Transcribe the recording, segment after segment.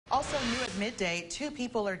Also new at midday, 2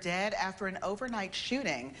 people are dead after an overnight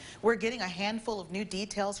shooting. We're getting a handful of new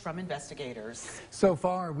details from investigators. So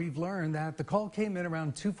far, we've learned that the call came in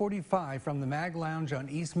around 2:45 from the Mag Lounge on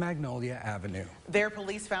East Magnolia Avenue. There,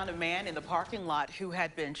 police found a man in the parking lot who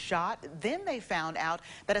had been shot. Then they found out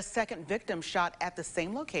that a second victim shot at the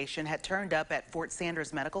same location had turned up at Fort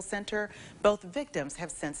Sanders Medical Center. Both victims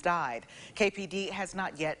have since died. KPD has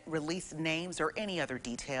not yet released names or any other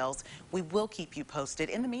details. We will keep you posted.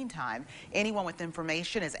 In the meantime, anyone with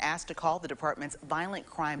information is asked to call the department's Violent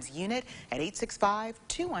Crimes Unit at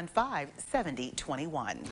 865-215-7021.